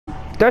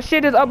That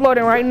shit is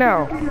uploading right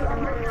now.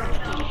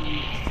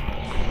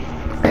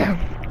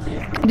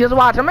 Just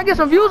watch. I'm gonna get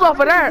some views off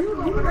of that.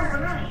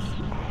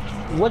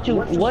 What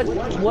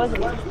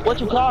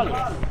you call it?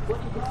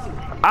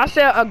 I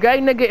said a gay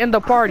nigga in the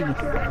party.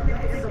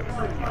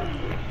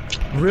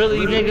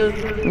 Really, nigga?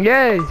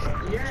 Yes.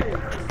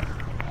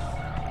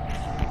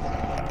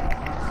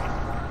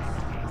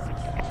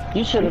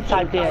 You should have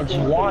typed in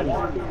Juwani.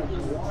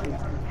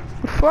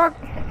 Fuck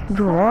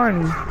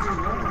Juwani.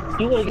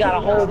 You would have got a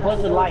whole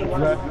bunch of likes,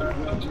 bro.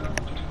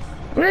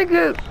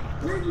 Nigga.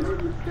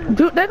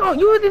 Dude,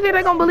 you really think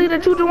they gonna believe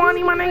that you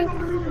Juwani, my nigga?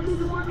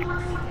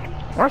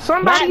 Or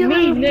somebody? Not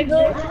me,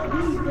 nigga.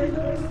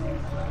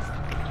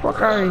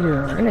 Fuck out of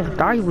here. That nigga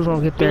thought he was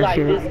gonna get that like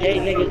shit. This gay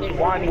nigga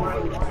Juwani.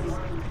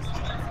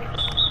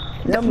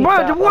 Bro,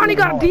 Juwani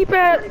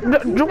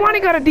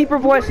got a deeper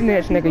voice than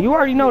this, nigga. You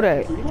already know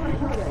that.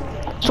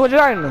 Switch it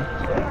on.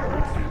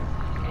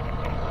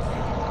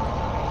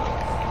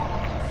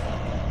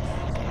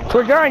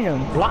 Switch it on.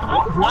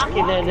 I'm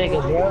blocking that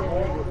nigga, bro.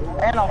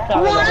 And I'm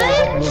telling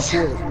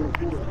you.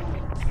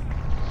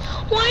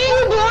 Why are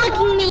you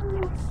blocking me?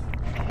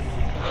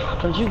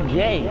 Cause you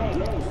gay.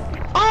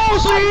 Oh,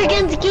 so you're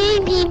against gay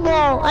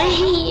people. I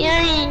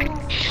hate.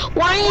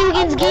 Why are you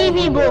against gay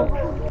people?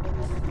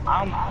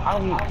 I'm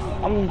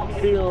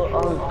feel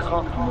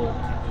uncomfortable.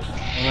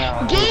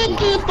 Gay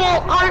people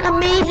aren't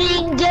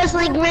amazing just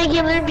like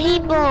regular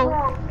people.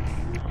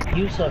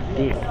 You suck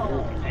dick.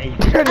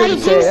 That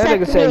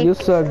nigga said you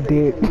suck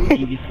dick.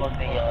 You be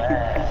fucking your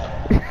ass.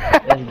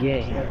 That's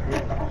gay.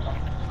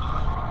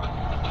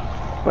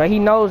 But he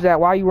knows that.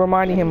 Why are you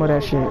reminding him of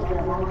that shit?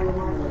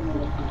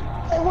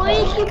 Why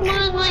you keep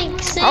on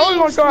like saying I was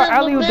gonna throw an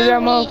alley-oop to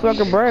that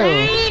motherfucker, bro. I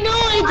already know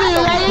I did.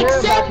 I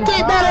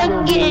accepted that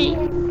I'm gay.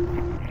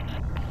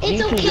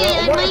 It's okay,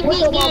 I might be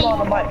gay.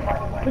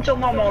 Put your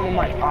mama on the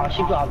mic. Oh,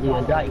 she probably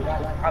a dyke.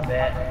 I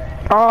bet.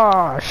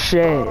 Oh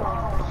shit.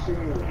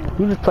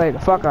 You just played the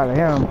fuck out of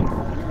him.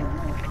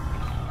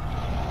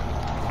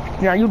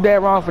 Yeah, you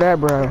dead wrong for that,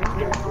 bro.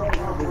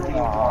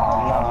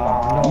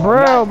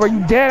 Bro, you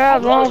dead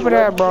ass wrong for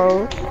that,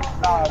 bro.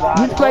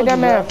 You just played that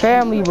man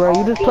family, bro.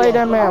 You just played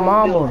that man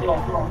mama.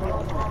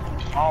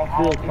 I don't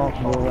feel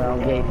comfortable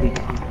around gay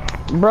people.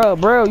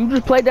 Bro, you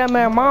just played that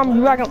man mama.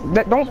 You like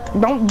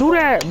don't do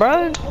that,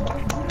 bro.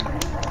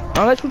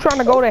 Unless you trying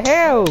to go to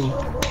hell.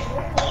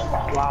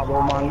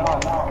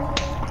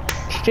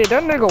 Shit,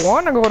 that nigga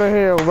wanna go to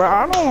hell, bro.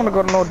 I don't wanna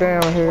go to no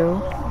damn hell.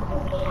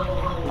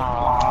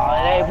 Nah,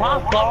 it ain't my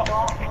fault.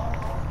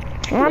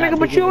 My nigga,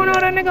 but you know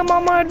that nigga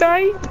mama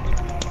died.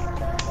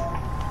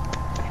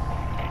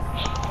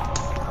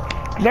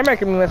 They're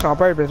making me listen on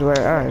purpose, but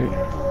alright.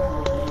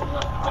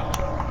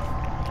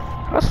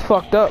 That's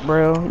fucked up,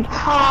 bro.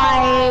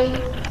 Hi.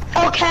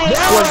 Okay.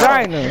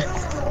 Swagina.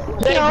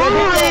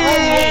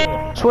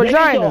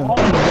 Swagina.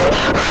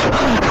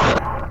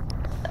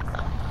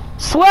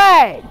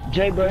 Swag.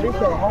 Jay, bro, this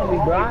your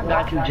homie, bro. I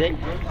got you, Jay.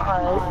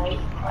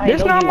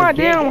 This not my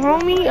damn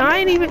homie.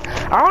 I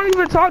don't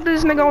even talk to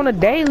this nigga on a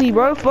daily,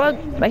 bro. Fuck.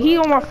 Like, he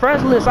on my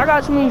friends list. I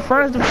got too many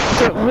friends to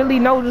really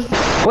know just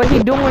what he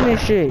doing and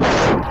shit.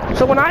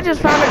 So when I just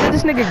found out that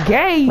this nigga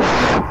gay,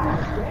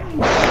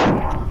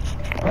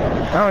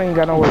 I don't even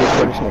got no words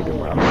for this nigga,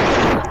 bro.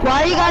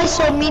 Why are you guys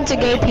so mean to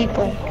gay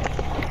people?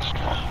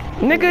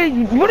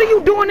 Nigga, what are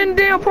you doing in the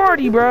damn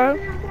party, bro?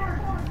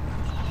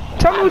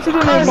 Tell me what you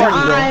doing in the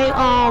party,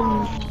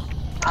 bro.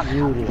 I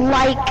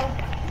like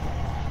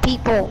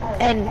people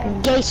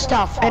and gay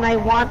stuff, and I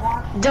want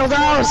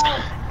dildos.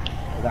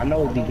 I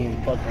know it be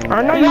getting fucking.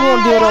 I know you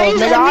want dildos,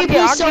 nigga.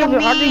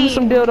 I'll give you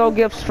some dildo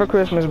gifts for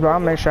Christmas, bro. I'll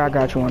make sure I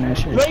got you on that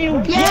shit.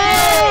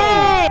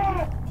 Yay!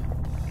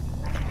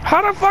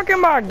 How the fuck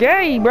am I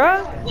gay,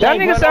 bro? That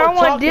nigga said I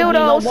want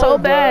dildos so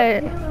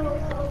bad.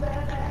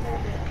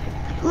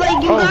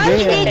 Like, you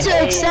guys need to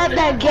accept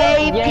that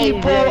gay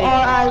people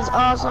are as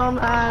awesome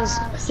as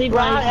like you.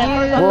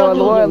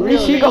 Well, at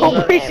least he gon'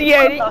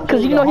 appreciate it,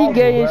 cause you know he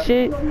gay and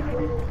shit.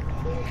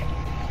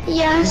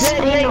 Yes,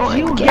 I know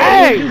I'm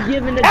gay.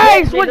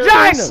 Hey,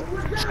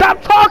 Swagina!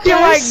 Stop talking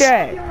like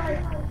that!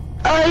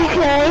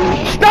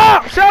 Okay.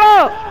 Stop! Shut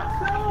up!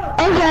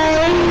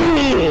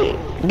 Okay.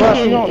 Bro,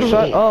 you don't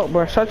shut up,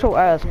 bro. Shut your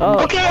ass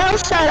up. Okay, I'll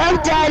shut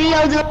up, Daddy.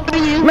 I'll do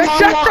you. Man,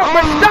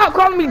 stop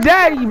calling me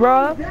daddy,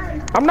 bro.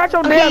 I'm not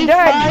your damn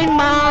daddy. Fine,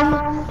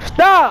 Mom.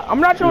 Stop! I'm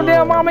not your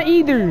damn mama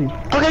either.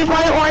 Okay,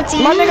 fine,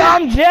 Auntie. My nigga,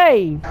 I'm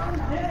Jay.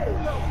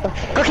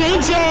 Okay,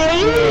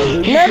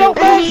 Jay. Man, don't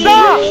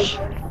stop!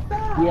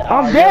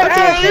 I'm dead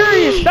ass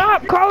serious.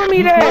 Stop calling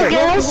me that.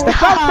 Okay,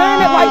 Stop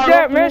saying it like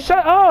that, man.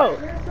 Shut up.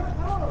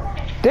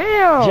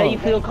 Damn. Jay, you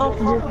feel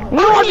comfortable?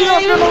 No, I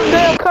don't feel no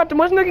damn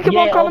comfortable. This nigga keep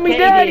on calling me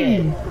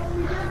daddy.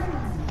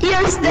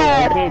 Yes,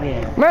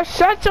 Dad. Man,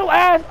 shut your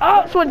ass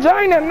up,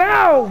 Swagina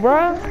now,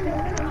 bro.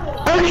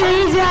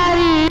 Okay,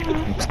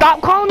 Daddy.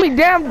 Stop calling me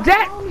damn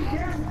dad.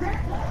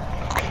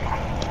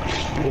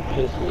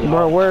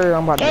 Bro, where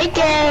I'm about to...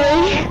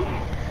 Okay.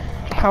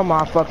 How am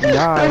I fucking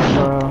dying,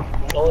 bro?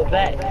 Throw it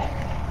back.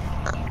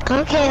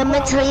 Okay, I'm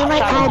gonna tell you my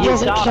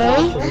address,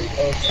 okay?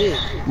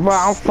 Bro,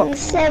 I'm fuck.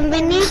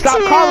 72 Stop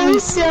calling me.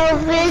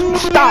 Sylvan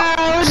Stop.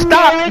 Road,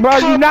 Stop, bro.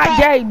 You not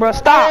gay, bro.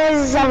 Stop.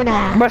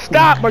 Arizona. Bro,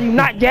 stop, bro. You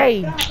not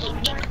gay.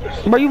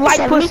 Bro, you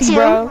like pussy, 72.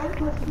 bro.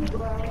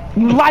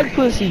 You like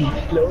pussy.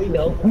 No, we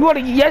don't. You wanna?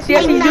 Yes, he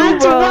do,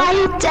 That's bro.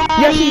 right,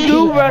 Daddy. Yes, he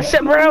do, bro.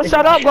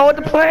 Shut up, bro. With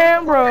the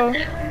plan, bro.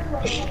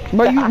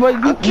 But you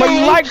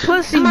like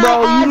pussy,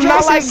 bro. My You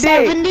not like address is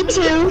dick.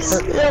 72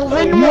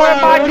 Sylvan You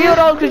want my Road.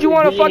 dildo because you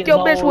want to fuck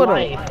your bitch with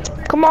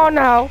her. Come on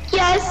now.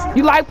 Yes.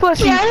 You like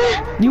pussy.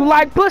 Yeah. You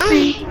like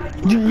pussy.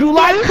 You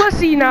like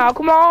pussy now.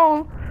 Come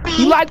on.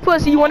 You like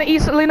pussy. You want to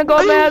eat Selena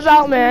Gomez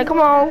out, man. Come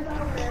on.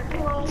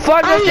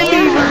 Fuck Justin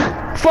Bieber.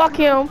 Fuck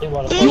him.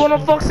 You want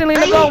to fuck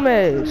Selena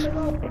Gomez.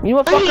 You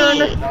want to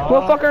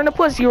fuck her in the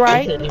pussy,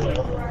 right?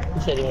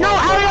 No,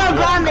 Ariana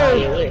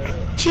Grande.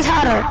 She's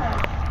hotter.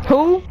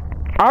 Who?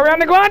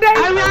 Ariana Grande?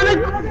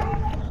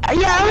 Ariana.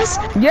 Yes.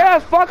 Yeah,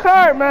 fuck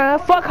her, man.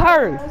 Fuck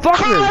her. Fuck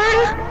her.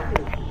 Hard.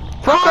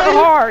 Fuck her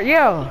hard,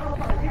 yeah.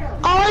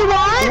 All I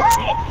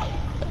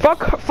want.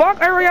 Fuck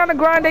Ariana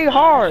Grande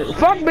hard.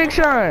 Fuck Big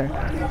Sean.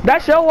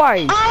 That's your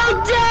wife. All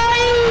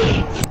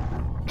day.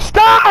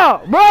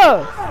 Stop,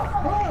 bro.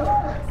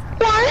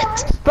 What?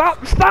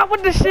 Stop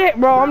with the shit,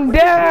 bro. I'm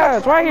dead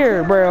ass. Right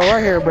here, bro.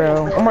 Right here,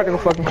 bro. I'm about to go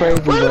fucking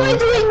crazy, What am I bro.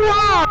 doing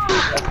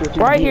wrong?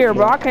 Right here,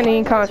 bro. I can't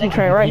even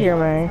concentrate. Right here,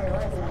 man.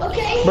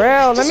 Okay.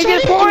 Bro, let me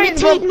get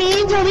points, bro. Imitate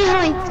me and tell me how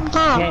I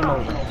Game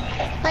over.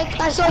 like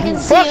so I can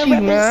see Fuck him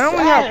you, man. I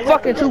only got represent.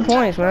 fucking 2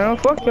 points, man.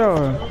 Fuck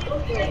y'all.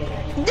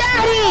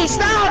 Daddy,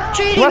 stop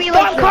treating Well, me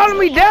stop like calling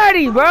me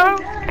daddy, bro.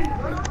 this.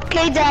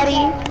 Okay,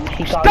 Daddy.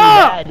 He called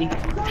Stop. me daddy.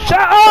 Shut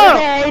up.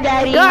 Okay,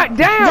 Daddy. God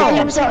damn. Daddy,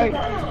 I'm sorry.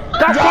 Stop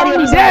Daddy, calling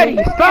me I'm daddy.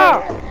 sorry.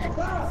 Stop.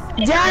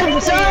 Dad,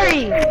 I'm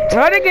sorry. I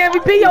think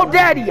MVP your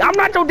daddy. I'm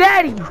not your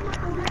daddy.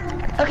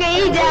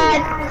 Okay,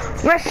 Dad.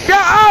 Man, shut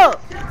up.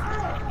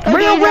 Where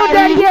Okay, your real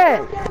daddy Daddy.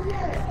 at?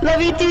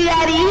 Love you too,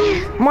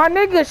 Daddy. My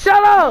nigga,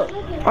 shut up.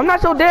 I'm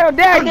not your damn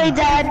daddy. Okay,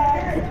 Dad.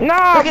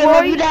 Nah, Okay, boy.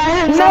 love you,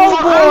 Dad. No,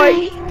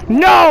 Sorry. boy.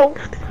 No.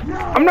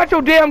 I'm not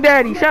your damn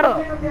daddy. Shut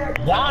up.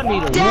 Y'all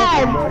need a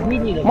Dad. whooping, bro. We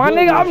need a My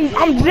whooping. nigga,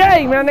 I'm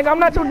Jay, man. Nigga, I'm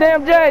not your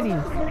damn daddy.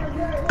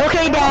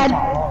 Okay, Dad.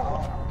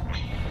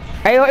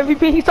 Hey, yo,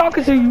 MVP, he's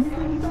talking to you.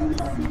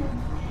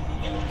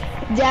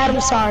 Dad, I'm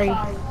sorry.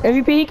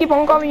 MVP, he keep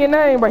on calling your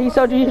name, but he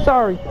told you he's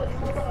sorry.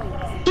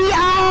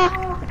 Yeah.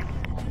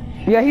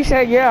 Yeah, he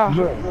said yeah.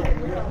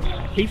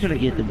 He finna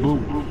get the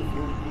boot.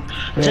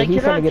 Yeah, Say,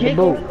 he's can I gonna get the kick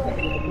boot. him?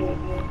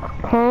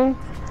 Huh?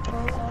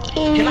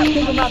 Can I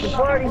kick him out the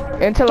party?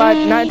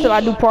 Not until I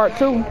do part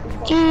 2.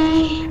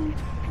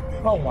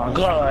 Oh my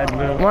god,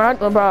 bro. Right,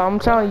 bro, I'm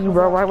telling you,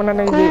 bro. Right when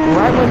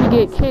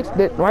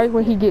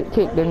he get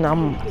kicked, then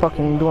I'm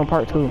fucking doing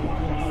part 2.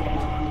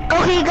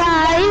 Okay,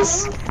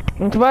 guys.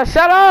 But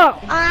shut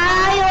up.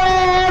 I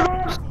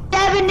live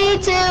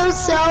 72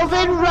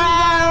 Sylvan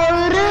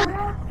Road.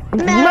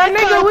 My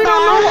nigga, we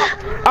don't know.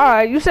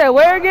 Alright, you said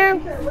where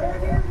again?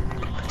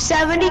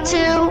 72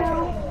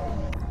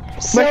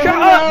 But Sylvan shut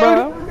up,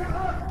 Road. bro.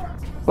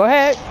 Go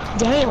ahead.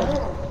 Damn.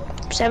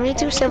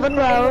 72 Sylvan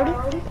Road.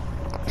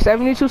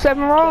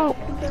 727 Road.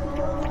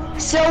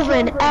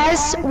 Sylvan,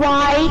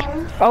 S-Y.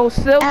 Oh,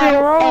 Sylvan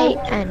Road.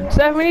 L-A-N.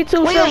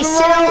 72 Wait, Sylvan Road.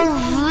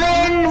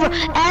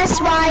 Sylvan,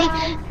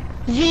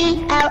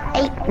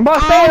 S-Y-V-L-A-N. Bro,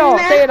 say it all.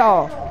 Say it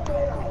all.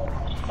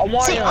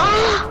 Say,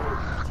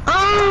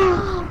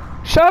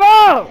 Shut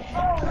up.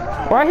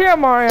 Right here,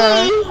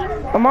 Marion.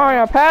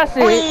 Marion, pass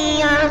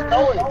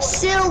it.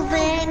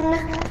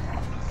 Sylvan.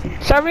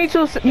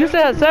 72. You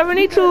said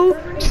 72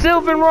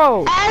 Sylvan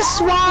Road.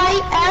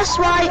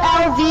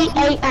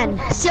 S-Y-S-Y-L-V-A-N.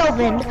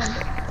 Sylvan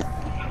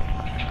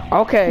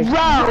Okay.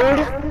 Road.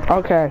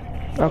 Okay.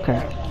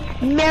 Okay.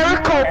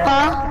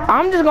 Maricopa.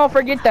 I'm just gonna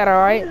forget that,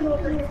 alright?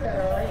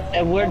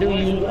 And where do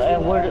you,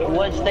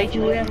 what state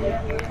you in?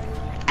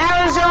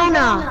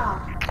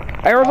 Arizona.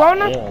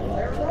 Arizona?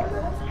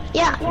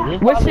 Yeah.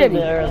 What city?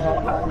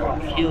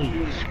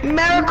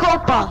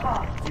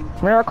 Maricopa.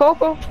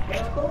 Maricopa?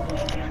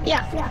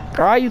 Yeah.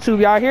 Alright,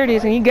 YouTube, y'all hear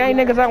this, and you gay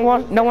niggas don't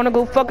want to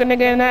go fuck a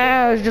nigga in the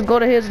ass, just go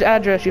to his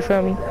address, you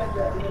feel me?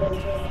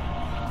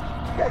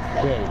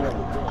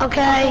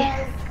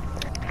 Okay.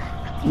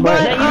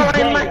 But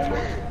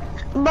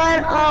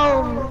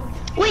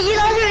wait, you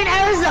guys are in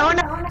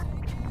Arizona?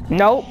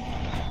 nope.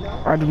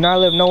 I do not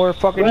live nowhere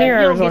fucking near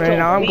Arizona,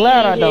 and I'm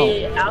glad I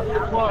don't.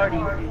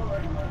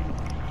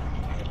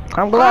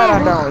 I'm glad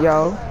I don't,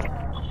 yo.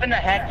 I'm finna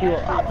hack you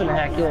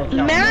up.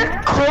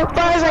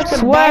 Maricopa is like the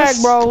Swag,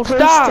 best bro, place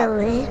stop. to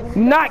live.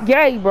 You're not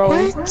gay, bro.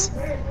 What?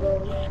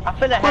 I'm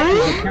finna hack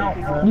your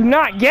account, bro. You're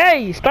not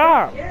gay.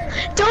 Stop.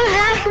 Don't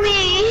hack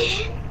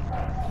me.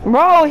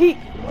 Bro,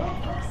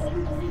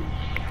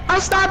 I'll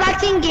stop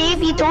acting gay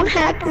if you don't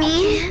hack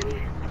me.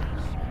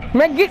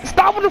 man,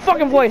 stop with the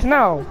fucking voice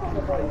now.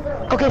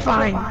 Okay,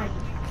 fine.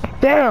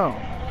 Damn.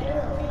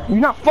 You're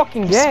not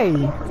fucking gay.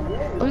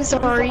 I'm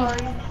sorry.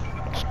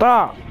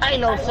 Stop. I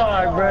ain't no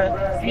sorry, bro.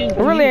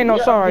 Really ain't no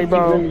sorry,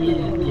 bro.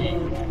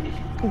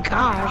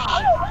 Gosh.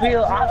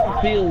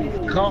 don't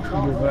feel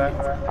comfortable,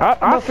 bro.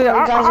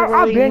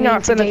 I've been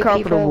not feeling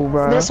comfortable,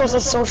 bro. This was a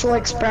social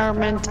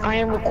experiment. I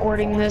am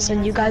recording this,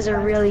 and you guys are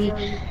really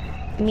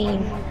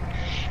mean.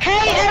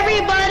 Hey,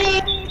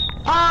 everybody!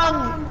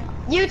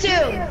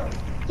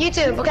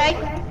 YouTube, okay?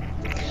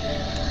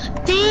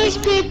 These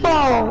people,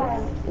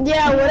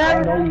 yeah,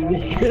 whatever.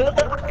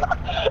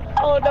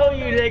 I don't know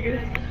you, nigga.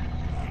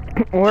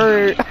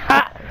 Word.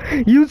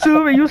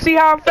 YouTube, you see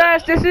how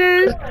fast this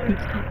is?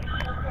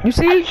 You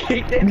see?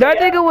 That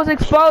nigga was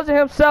exposing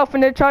himself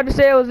and they tried to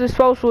say it was a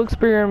social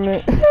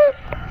experiment.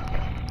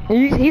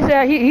 he said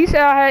I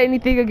had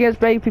anything against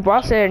gay people.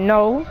 I said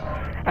no.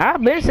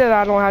 I've been said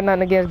I don't have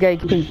nothing against gay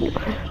people.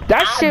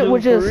 That shit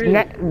was just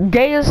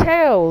gay as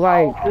hell.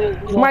 Like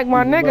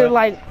my nigga,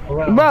 like,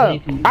 bro,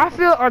 I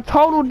feel a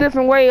total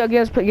different way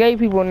against gay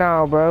people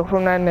now, bro.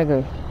 From that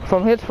nigga,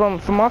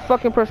 from my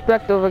fucking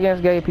perspective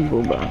against gay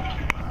people, bro.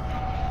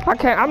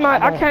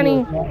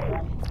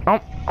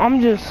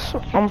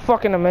 I'm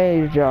fucking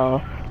amazed,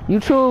 y'all.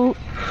 YouTube.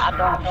 I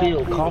don't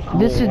feel comfortable.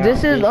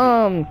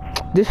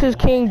 This is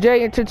King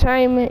J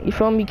Entertainment. You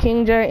feel me,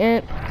 King J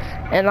Ent,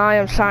 and I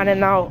am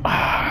signing out.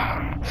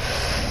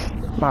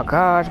 My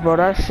gosh, bro,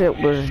 that shit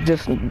was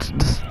just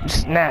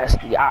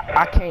nasty.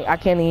 I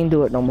can't even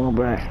do it no more,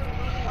 bro.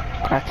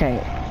 I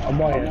can't. I'm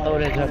gonna throw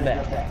this up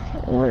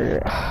back.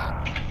 Word.